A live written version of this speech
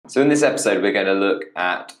So in this episode, we're going to look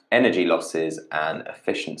at energy losses and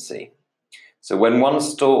efficiency. So when one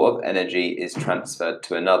store of energy is transferred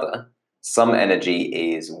to another, some energy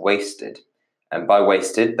is wasted. And by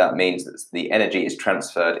wasted, that means that the energy is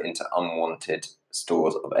transferred into unwanted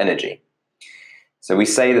stores of energy. So we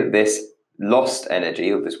say that this lost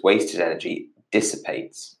energy, or this wasted energy,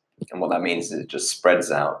 dissipates. And what that means is it just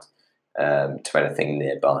spreads out to anything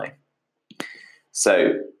nearby.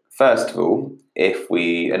 So first of all,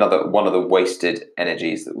 one of the wasted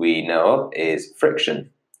energies that we know of is friction,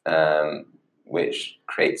 which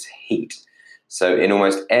creates heat. So in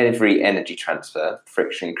almost every energy transfer,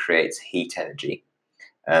 friction creates heat energy,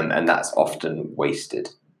 and that's often wasted.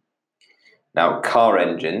 Now, car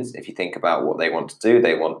engines, if you think about what they want to do,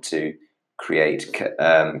 they want to create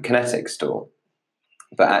kinetic store.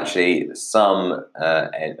 But actually,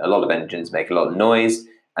 a lot of engines make a lot of noise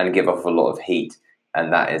and give off a lot of heat,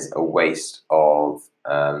 and that is a waste of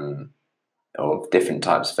different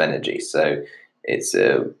types of energy. So it's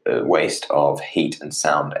a waste of heat and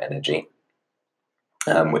sound energy,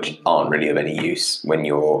 which aren't really of any use when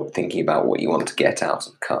you're thinking about what you want to get out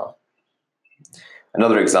of a car.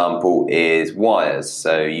 Another example is wires.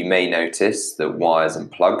 So you may notice that wires and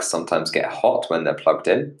plugs sometimes get hot when they're plugged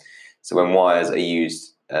in. So when wires are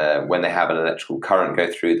used, when they have an electrical current go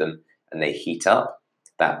through them and they heat up,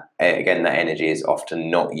 that energy is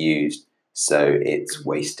often not used, so it's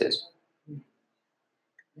wasted.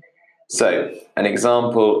 So an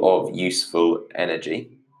example of useful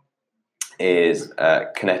energy is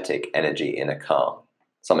kinetic energy in a car.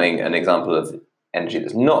 An example of energy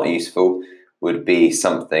that's not useful would be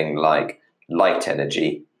something like light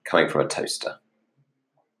energy coming from a toaster.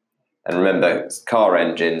 And remember, car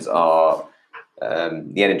engines are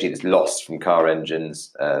the energy that's lost from car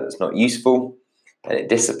engines that's not useful, and it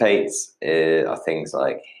dissipates are things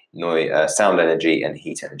like sound energy and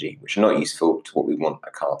heat energy, which are not useful to what we want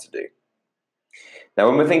a car to do. Now,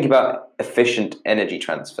 when we're thinking about efficient energy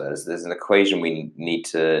transfers, there's an equation we need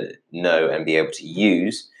to know and be able to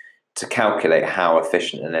use to calculate how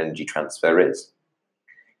efficient an energy transfer is.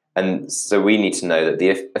 And so we need to know that the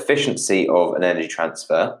efficiency of an energy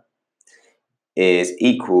transfer is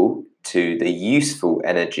equal to the useful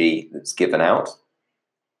energy that's given out,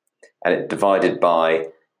 and it's divided by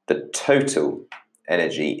the total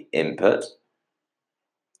energy input,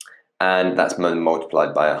 and that's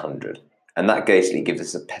multiplied by 100. And that basically gives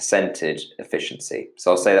us a percentage efficiency.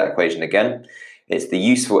 So I'll say that equation again. It's the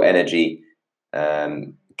useful energy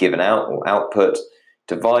given out or output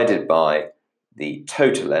divided by the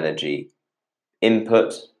total energy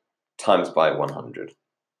input times by 100.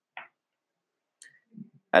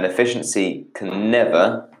 And efficiency can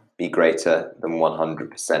never be greater than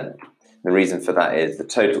 100%. The reason for that is the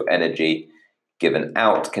total energy given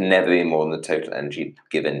out can never be more than the total energy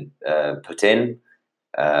given put in,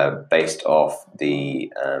 based off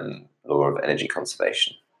the law of energy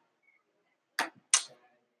conservation.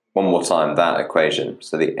 One more time, that equation.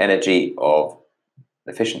 So the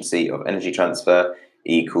efficiency of energy transfer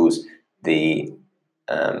equals the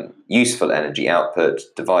useful energy output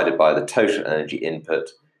divided by the total energy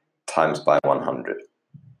input times by 100.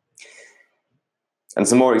 And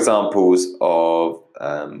some more examples of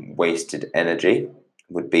wasted energy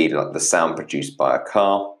would be like the sound produced by a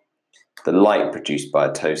car, the light produced by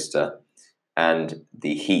a toaster, and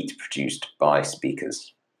the heat produced by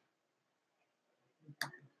speakers.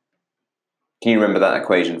 Can you remember that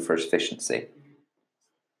equation for efficiency?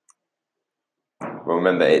 Well,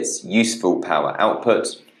 remember, it's useful power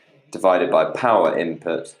output divided by power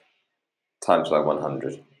input times by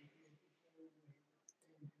 100.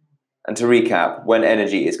 And to recap, when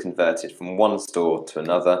energy is converted from one store to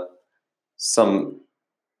another, some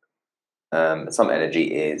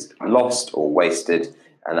energy is lost or wasted,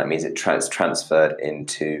 and that means it's transferred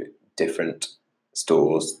into different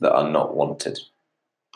stores that are not wanted.